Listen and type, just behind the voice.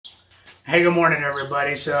Hey, good morning,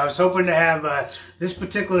 everybody. So I was hoping to have this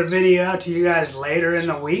particular video out to you guys later in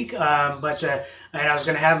the week, and I was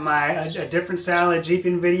going to have a different style of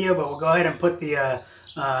Jeeping video, but we'll go ahead and put the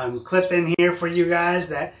clip in here for you guys.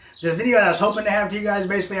 That the video that I was hoping to have to you guys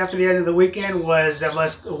basically after the end of the weekend was of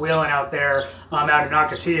us wheeling out there out in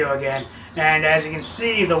Ocotillo again. And as you can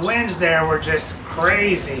see, the winds there were just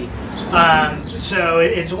crazy. So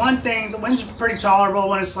it's one thing, the winds are pretty tolerable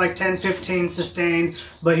when it's like 10, 15 sustained,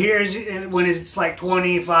 but here's when it's like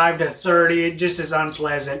 25 to 30, it just is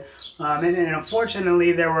unpleasant. And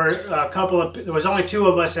unfortunately, there was only two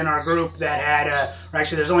of us in our group that had, or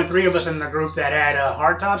actually there's only three of us in the group that had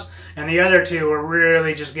hardtops, and the other two were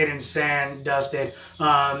really just getting sand dusted,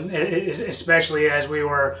 especially as we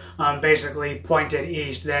were basically pointed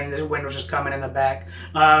east. Then the wind was just coming in the back.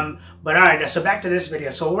 But all right, so back to this video.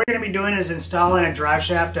 So what we're going to be doing is installing a drive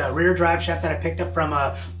shaft, a rear drive shaft that I picked up from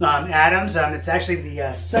Adams. It's actually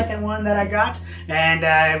the second one that I got, and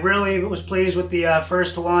I really was pleased with the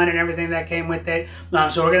first one and everything that came with it.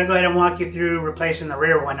 So we're going to go ahead and walk you through replacing the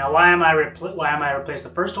rear one. Now, why am I replacing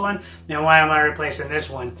the first one, and why am I replacing this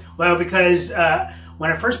one? Well, because when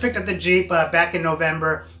I first picked up the Jeep back in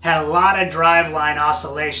November, had a lot of driveline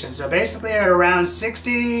oscillation. So basically at around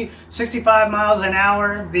 60, 65 miles an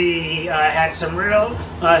hour, had some real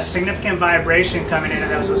significant vibration coming in, and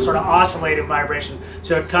that was a sort of oscillated vibration.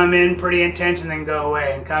 So it'd come in pretty intense and then go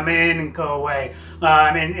away, and come in and go away.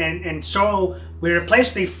 And so we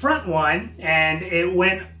replaced the front one, and it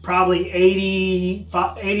went probably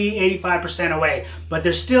 85% away, but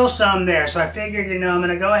there's still some there. So I figured, I'm going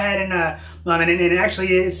to go ahead and and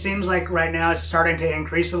actually it seems like right now it's starting to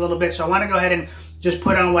increase a little bit. So I want to go ahead and just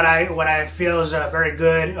put on what I feel is a very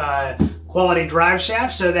good quality drive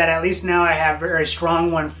shaft, so that at least now I have a very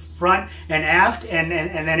strong one front and aft, and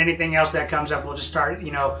then anything else that comes up, we'll just start,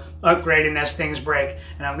 upgrading as things break.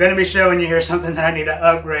 And I'm going to be showing you here something that I need to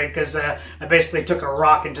upgrade, because I basically took a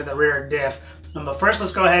rock into the rear diff. But first,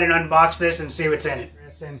 let's go ahead and unbox this and see what's in it.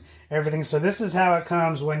 And everything. So this is how it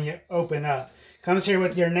comes when you open up. Comes here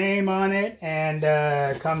with your name on it, and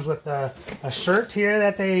comes with a shirt here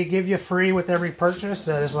that they give you free with every purchase.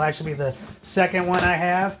 This will actually be the second one I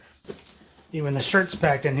have. Even the shirt's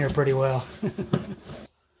packed in here pretty well.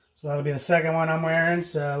 So that'll be the second one I'm wearing.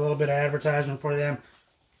 So a little bit of advertisement for them.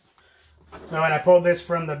 Oh, and I pulled this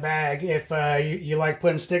from the bag. If you like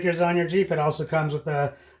putting stickers on your Jeep, it also comes with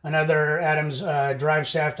another Adams drive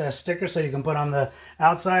shaft sticker, so you can put on the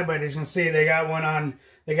outside. But as you can see, they got one on.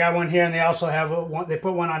 They got one here, and they also have one. They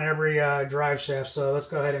put one on every drive shaft. So let's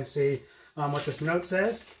go ahead and see what this note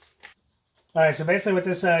says. All right, so basically what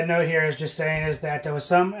this note here is just saying is that there was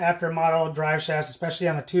some after-model drive shafts, especially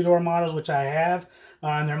on the two-door models, which I have.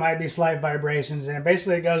 There might be slight vibrations, and it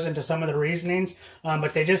basically goes into some of the reasonings,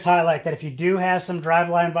 but they just highlight that if you do have some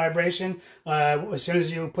driveline vibration, as soon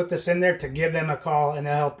as you put this in there, to give them a call, and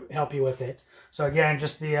they'll help you with it. So again,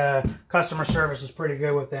 just the customer service is pretty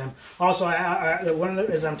good with them. Also,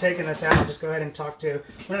 as I'm taking this out, I'll just go ahead and talk to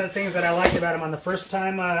one of the things that I liked about them on the first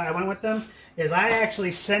time I went with them is I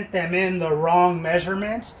actually sent them in the wrong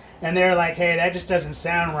measurements, and they're like, hey, that just doesn't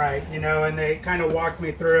sound right, and they kind of walked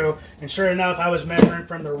me through, and sure enough, I was measuring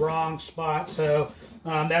from the wrong spot. So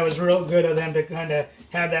that was real good of them to kind of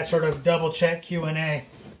have that sort of double check Q&A.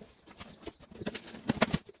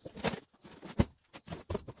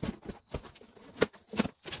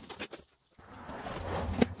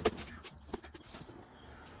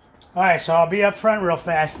 All right, so I'll be up front real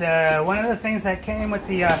fast. One of the things that came with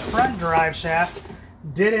the front drive shaft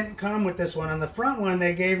didn't come with this one. On the front one,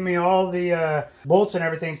 they gave me all the bolts and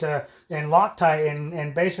everything and Loctite,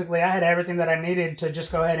 and basically I had everything that I needed to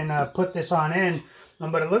just go ahead and put this on in.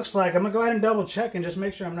 But it looks like, I'm going to go ahead and double check and just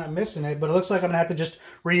make sure I'm not missing it, but it looks like I'm going to have to just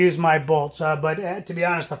reuse my bolts. But to be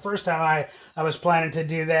honest, the first time I was planning to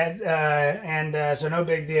do that, so no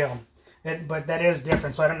big deal. But that is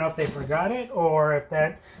different, so I don't know if they forgot it or if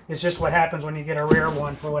that is just what happens when you get a rear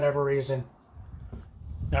one for whatever reason.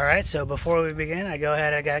 All right, so before we begin, I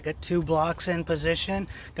got two blocks in position,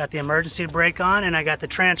 got the emergency brake on, and I got the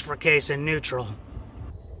transfer case in neutral.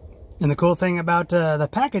 And the cool thing about the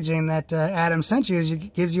packaging that Adam sent you is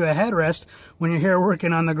it gives you a headrest when you're here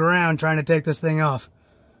working on the ground trying to take this thing off.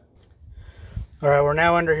 All right, we're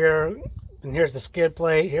now under here. And here's the skid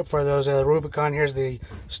plate here for those Rubicon. Here's the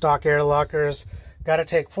stock air lockers. Got to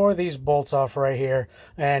take 4 of these bolts off right here.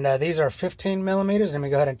 And these are 15 millimeters. Let me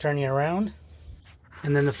go ahead and turn you around.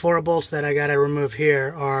 And then the 4 bolts that I got to remove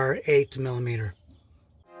here are 8 millimeter.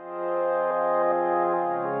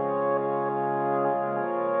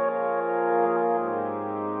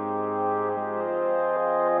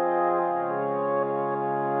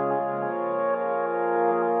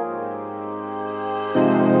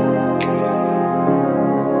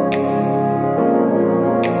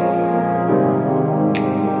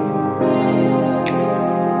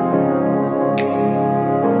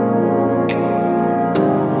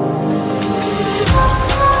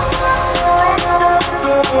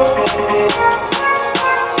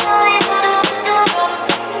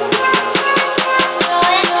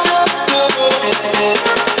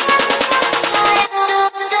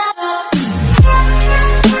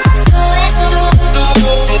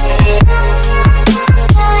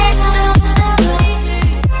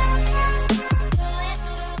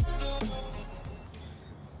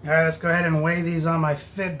 these on my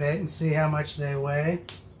Fitbit and see how much they weigh.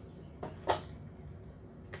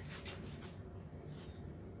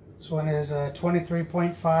 This one is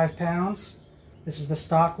 23.5 pounds. This is the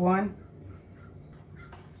stock one.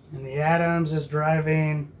 And the Adams is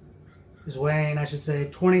weighing, I should say,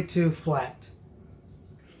 22 flat.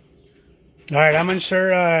 All right, I'm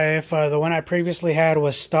unsure if the one I previously had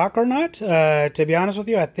was stock or not. To be honest with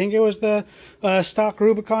you, I think it was the stock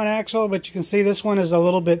Rubicon axle, but you can see this one is a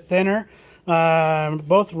little bit thinner.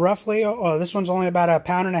 Both roughly, this one's only about 1.5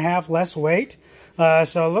 pounds less weight.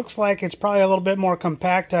 So it looks like it's probably a little bit more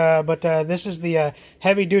compact, but this is the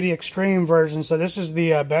heavy-duty extreme version, so this is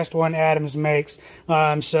the best one Adams makes.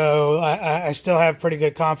 So I still have pretty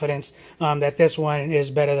good confidence that this one is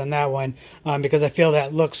better than that one, because I feel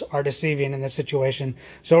that looks are deceiving in this situation.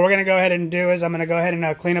 So what we're going to go ahead and do is I'm going to go ahead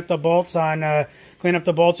and clean up the bolts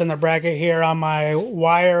in the bracket here on my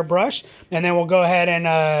wire brush, and then we'll go ahead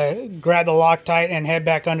and grab the Loctite and head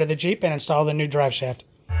back under the Jeep and install the new drive shaft.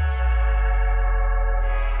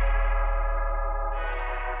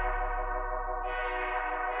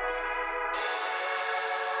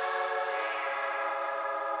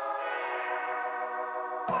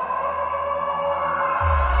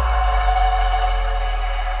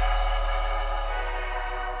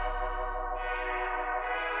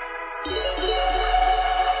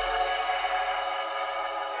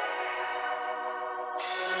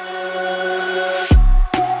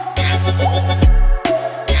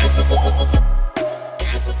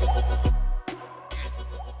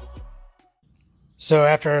 So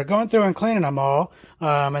after going through and cleaning them all,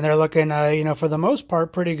 and they're looking, you know, for the most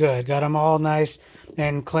part, pretty good. Got them all nice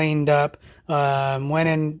and cleaned up. Went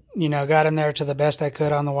in, you know, got in there to the best I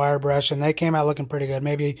could on the wire brush, and they came out looking pretty good.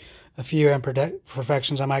 Maybe a few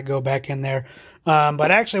imperfections, I might go back in there. But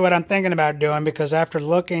actually what I'm thinking about doing, because after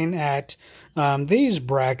looking at these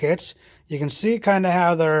brackets, you can see kind of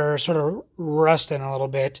how they're sort of rusting a little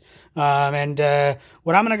bit. And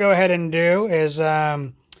what I'm going to go ahead and do is...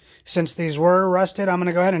 since these were rusted, I'm going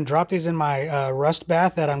to go ahead and drop these in my rust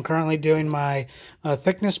bath that I'm currently doing my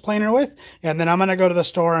thickness planer with. And then I'm going to go to the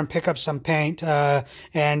store and pick up some paint.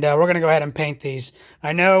 And we're going to go ahead and paint these.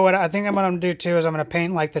 I know what I think I'm going to do too is I'm going to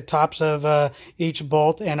paint like the tops of each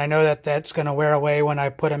bolt. And I know that that's going to wear away when I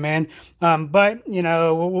put them in. But, you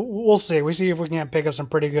know, we'll see. We see if we can pick up some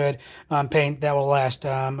pretty good paint that will last,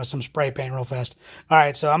 some spray paint real fast. All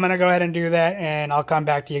right, so I'm going to go ahead and do that, and I'll come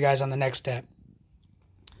back to you guys on the next step.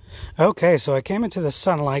 Okay, so I came into the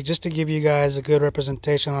sunlight just to give you guys a good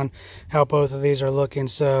representation on how both of these are looking.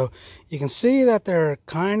 So you can see that they're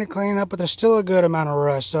kind of cleaning up, but there's still a good amount of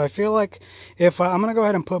rust. So I feel like if I'm going to go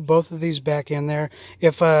ahead and put both of these back in there.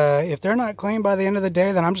 If they're not clean by the end of the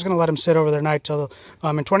day, then I'm just going to let them sit over their night till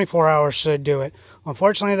in 24 hours should do it.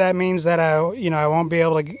 Unfortunately, that means that I won't be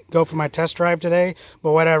able to go for my test drive today,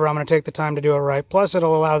 but whatever, I'm going to take the time to do it right. Plus,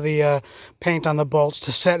 it'll allow the paint on the bolts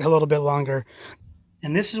to set a little bit longer.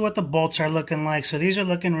 And this is what the bolts are looking like. So these are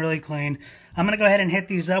looking really clean. I'm going to go ahead and hit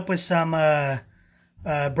these up with some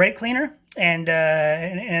brake cleaner and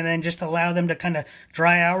then just allow them to kind of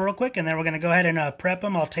dry out real quick. And then we're going to go ahead and prep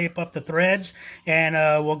them. I'll tape up the threads, and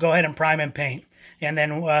we'll go ahead and prime and paint. And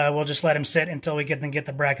then we'll just let them sit until we get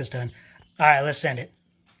the brackets done. All right, let's send it.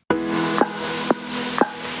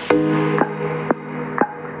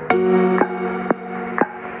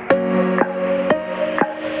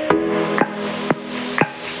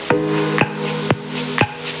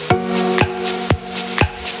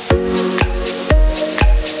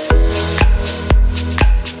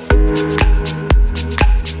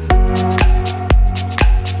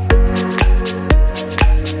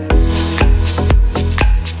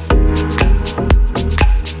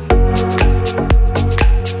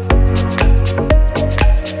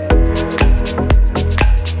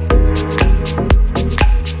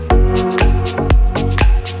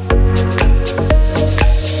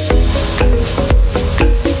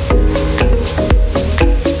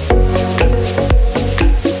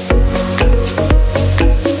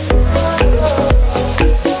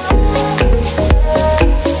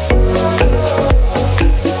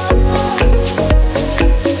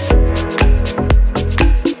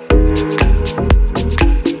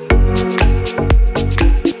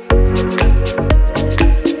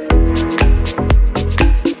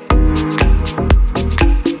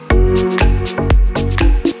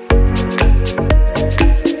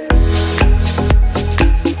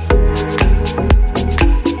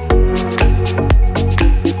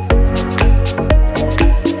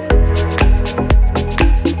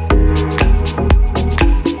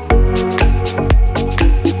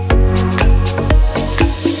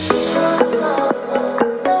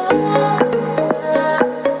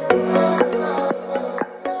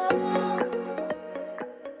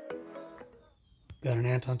 Got an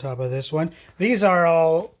ant on top of this one. These are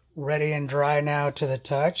all ready and dry now to the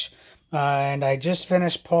touch. And I just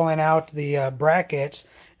finished pulling out the brackets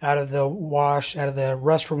out of the wash, out of the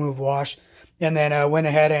rust remove wash. And then I went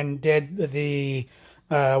ahead and did the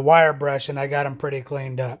wire brush, and I got them pretty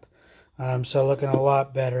cleaned up. So looking a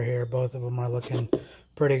lot better here. Both of them are looking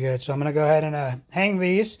pretty good. So I'm going to go ahead and hang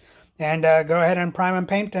these and go ahead and prime and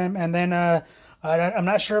paint them. And then I'm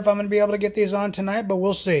not sure if I'm going to be able to get these on tonight, but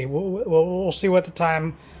we'll see. We'll see what the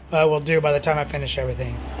time will do by the time I finish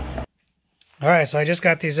everything. All right, so I just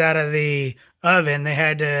got these out of the oven. They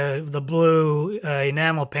had the blue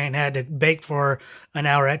enamel paint had to bake for an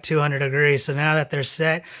hour at 200 degrees. So now that they're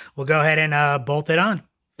set, we'll go ahead and bolt it on.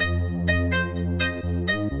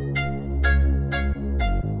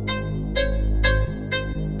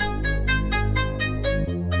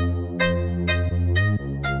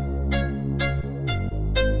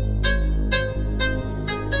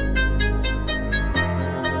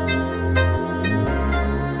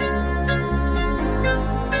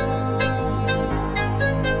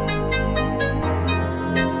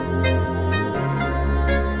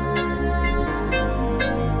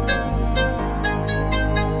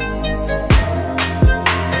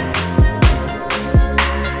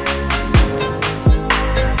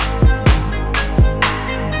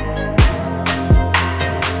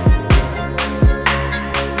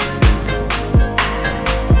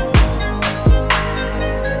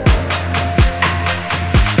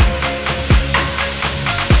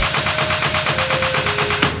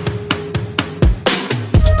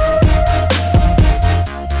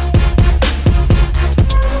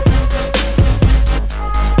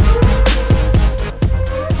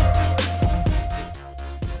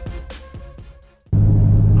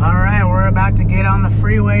 To get on the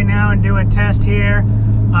freeway now and do a test here,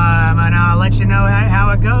 and I'll let you know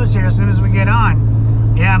how it goes here as soon as we get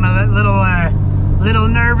on. Yeah, I'm a little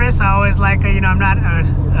nervous. I always like, you know, I'm not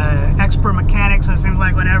an expert mechanic, so it seems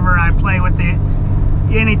like whenever I play with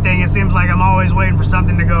anything, it seems like I'm always waiting for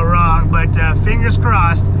something to go wrong. But fingers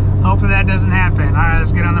crossed. Hopefully that doesn't happen. All right,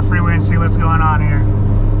 let's get on the freeway and see what's going on here.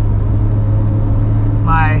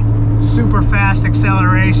 My super fast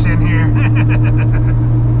acceleration here.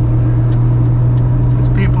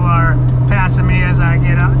 People are passing me as I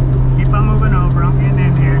get up. Keep on moving over. I'm getting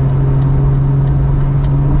in here.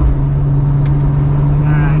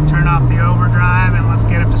 Alright, turn off the overdrive and let's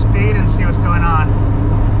get up to speed and see what's going on.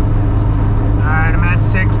 Alright, I'm at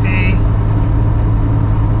 60.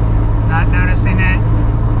 Not noticing it.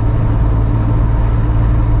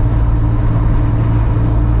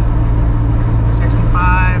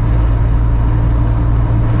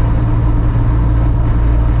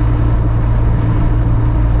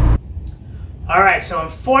 Alright, so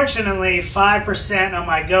unfortunately 5% on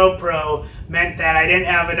my GoPro meant that I didn't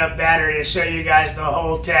have enough battery to show you guys the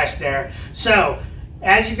whole test there. So,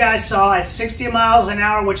 as you guys saw, at 60 miles an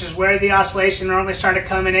hour, which is where the oscillation normally started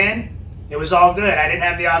coming in, it was all good. I didn't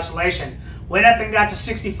have the oscillation. Went up and got to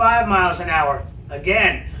 65 miles an hour.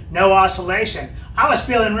 Again, no oscillation. I was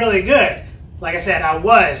feeling really good. Like I said, I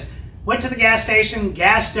was. Went to the gas station,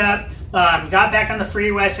 gassed up, got back on the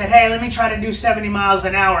freeway. I said, hey, let me try to do 70 miles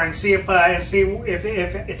an hour and see if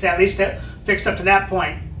it's at least fixed up to that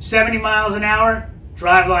point. 70 miles an hour,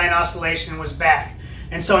 driveline oscillation was back.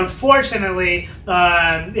 And so unfortunately,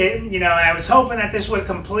 you know, I was hoping that this would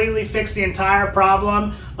completely fix the entire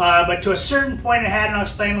problem, but to a certain point it had, and I'll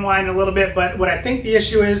explain why in a little bit. But what I think the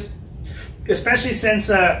issue is, especially since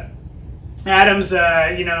Adams,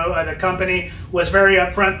 you know, the company was very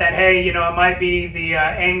upfront that, hey, you know, it might be the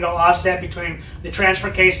angle offset between the transfer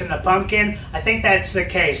case and the pumpkin. I think that's the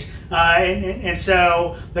case. And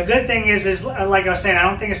so the good thing is like I was saying, I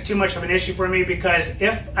don't think it's too much of an issue for me, because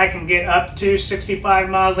if I can get up to 65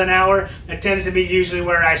 miles an hour, that tends to be usually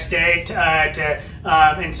where I stay.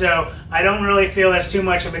 And so I don't really feel that's too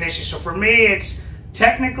much of an issue. So for me, it's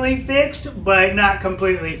technically fixed, but not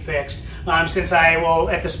completely fixed. Since I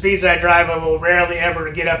will, at the speeds I drive, I will rarely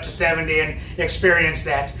ever get up to 70 and experience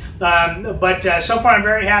that. But so far I'm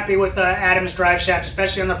very happy with Adams Driveshaft,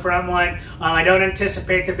 especially on the front one. I don't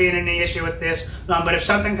anticipate there being any issue with this, but if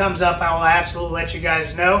something comes up, I will absolutely let you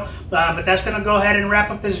guys know. But that's going to go ahead and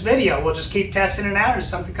wrap up this video. We'll just keep testing it out. If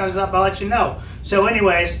something comes up, I'll let you know. So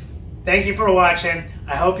anyways, thank you for watching.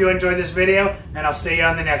 I hope you enjoyed this video, and I'll see you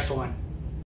on the next one.